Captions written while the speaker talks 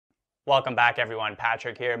Welcome back everyone,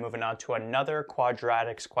 Patrick here, moving on to another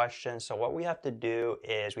quadratics question. So what we have to do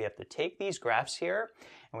is we have to take these graphs here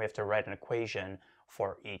and we have to write an equation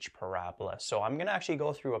for each parabola. So I'm going to actually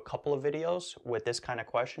go through a couple of videos with this kind of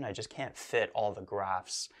question. I just can't fit all the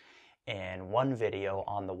graphs in one video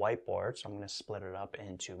on the whiteboard, so I'm going to split it up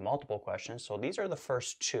into multiple questions. So these are the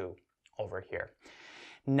first two over here.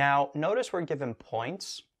 Now notice we're given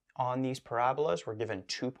points on these parabolas. We're given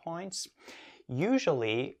 2 points.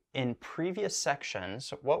 Usually in previous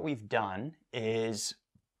sections, what we've done is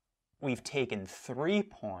we've taken 3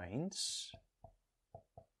 points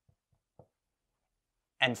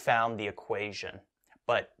and found the equation.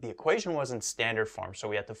 But the equation was in standard form, so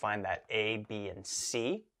we had to find that A, B, and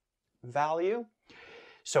C value.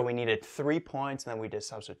 So we needed 3 points, and then we did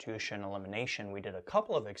substitution, elimination. We did a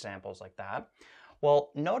couple of examples like that.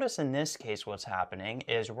 Well, notice in this case what's happening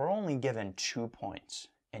is we're only given 2 points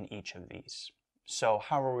in each of these. So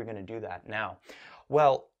how are we going to do that now?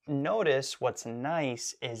 Well, notice what's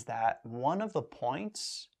nice is that one of the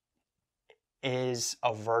points is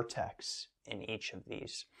a vertex in each of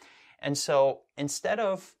these. And so instead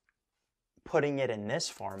of putting it in this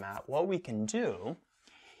format, what we can do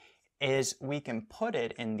is we can put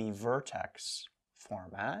it in the vertex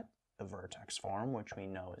format, the vertex form, which we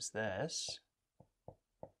know is this.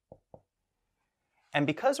 And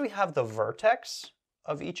because we have the vertex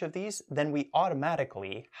of each of these, then we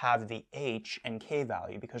automatically have the h and k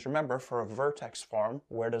value. Because remember, for a vertex form,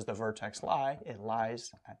 where does the vertex lie? It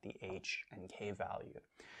lies at the h and k value.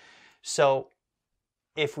 So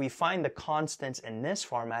if we find the constants in this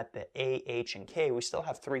format, the a, h, and k, we still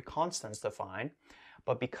have 3 constants to find.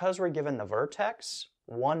 But because we're given the vertex,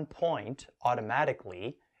 1 point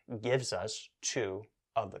automatically gives us 2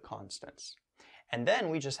 of the constants. And then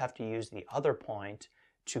we just have to use the other point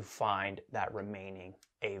to find that remaining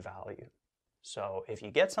a value. So if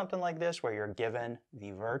you get something like this where you're given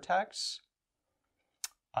the vertex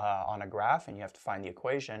on a graph and you have to find the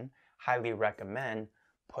equation, highly recommend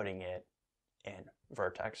putting it in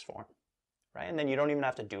vertex form, right? And then you don't even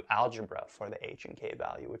have to do algebra for the h and k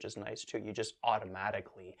value, which is nice too. You just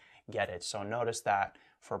automatically get it. So notice that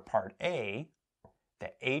for part A,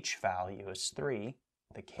 the h value is 3,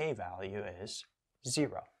 the k value is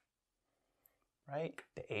 0. Right?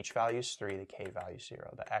 The h value is 3, the k value is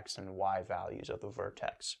 0, the x and y values of the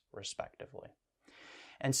vertex, respectively.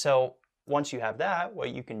 And so once you have that, what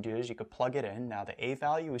you can do is you could plug it in. Now the a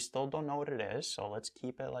value, we still don't know what it is, so let's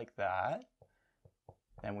keep it like that.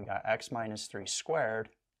 Then we got x minus 3 squared,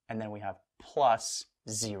 and then we have plus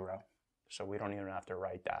 0. So we don't even have to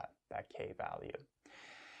write that k value.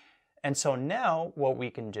 And so now what we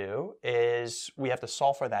can do is we have to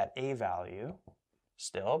solve for that a value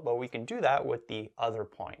still, but we can do that with the other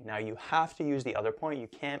point. Now you have to use the other point. You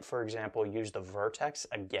can't, for example, use the vertex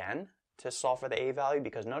again to solve for the a value,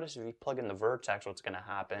 because notice if you plug in the vertex, what's going to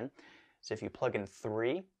happen is if you plug in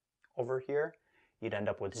 3 over here, you'd end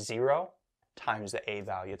up with 0 times the a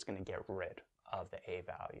value. It's going to get rid of the a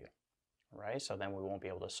value, right? So then we won't be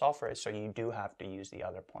able to solve for it. So you do have to use the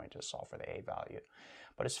other point to solve for the a value.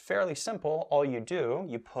 But it's fairly simple. All you do,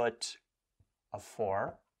 you put a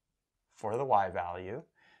 4 for the y value,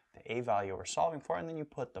 the a value we're solving for, and then you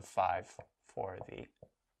put the 5 for the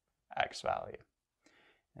x value.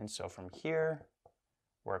 And so from here,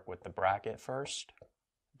 work with the bracket first,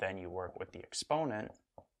 then you work with the exponent.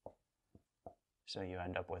 So you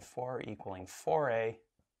end up with 4 equaling 4a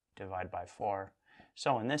divided by 4.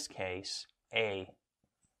 So in this case, a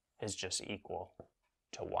is just equal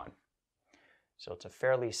to 1. So it's a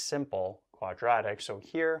fairly simple quadratic. So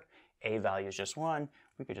here, a value is just 1.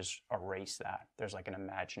 We could just erase that. There's like an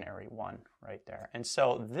imaginary 1 right there. And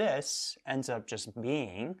so this ends up just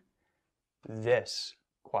being this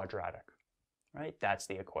quadratic, right? That's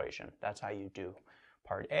the equation. That's how you do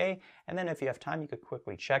part A. And then if you have time, you could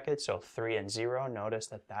quickly check it. So 3 and 0, notice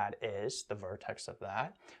that that is the vertex of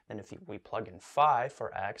that. Then if we plug in 5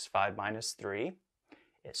 for x, 5 minus 3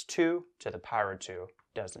 is 2 to the power of 2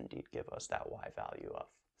 does indeed give us that y value of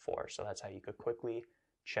 4. So that's how you could quickly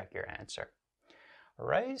check your answer. All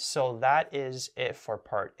right, so that is it for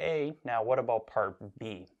part A. Now what about part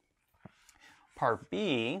B? Part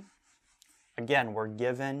B, again, we're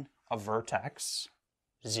given a vertex,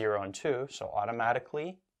 0 and 2, so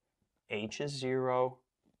automatically h is 0,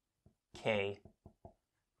 k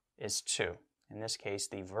is 2. In this case,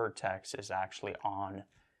 the vertex is actually on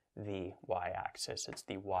the y-axis. It's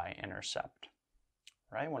the y-intercept,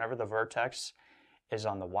 right? Whenever the vertex is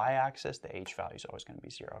on the y-axis, the h value is always going to be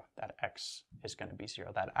 0. That x is going to be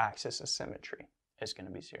 0. That axis of symmetry is going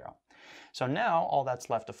to be 0. So now all that's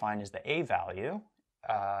left to find is the a value,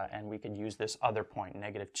 and we could use this other point,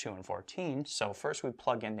 -2 and 14. So first we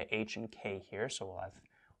plug in the h and k here, so we'll have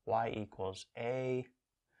y equals a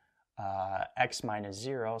x minus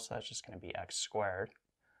 0, so that's just going to be x squared,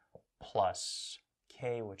 plus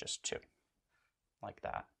k, which is 2, like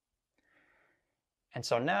that. And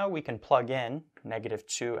so now we can plug in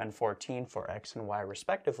 -2 and 14 for x and y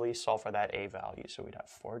respectively, solve for that a value. So we'd have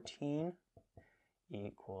 14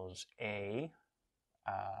 equals a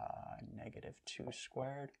 -2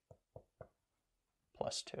 squared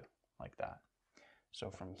plus 2, like that. So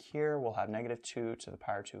from here, we'll have -2 to the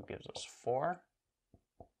power 2 gives us 4.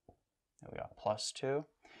 And we got plus 2.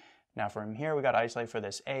 Now from here, we got to isolate for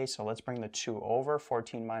this a, so let's bring the 2 over.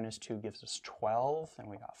 14 minus 2 gives us 12, and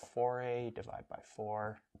we got 4a divided by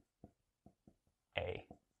 4. A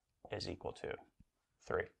is equal to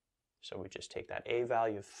 3. So we just take that a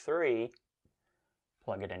value of 3,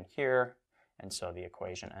 plug it in here, and so the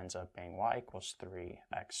equation ends up being y equals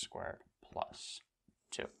 3x squared plus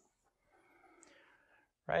 2.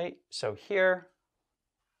 Right? So here,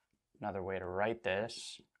 another way to write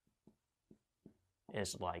this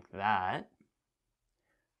is like that,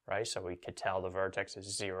 right? So we could tell the vertex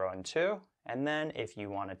is 0 and 2, and then if you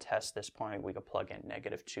want to test this point, we could plug in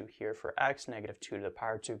 -2 here for x. -2 to the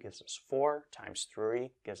power 2 gives us 4, times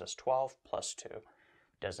 3 gives us 12, plus 2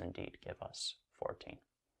 does indeed give us 14.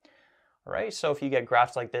 All right, so if you get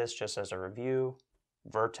graphs like this, just as a review,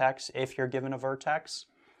 vertex, if you're given a vertex,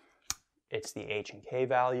 it's the h and k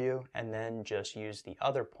value, and then just use the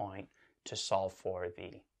other point to solve for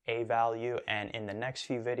the a value, and in the next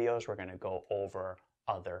few videos we're going to go over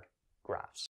other graphs.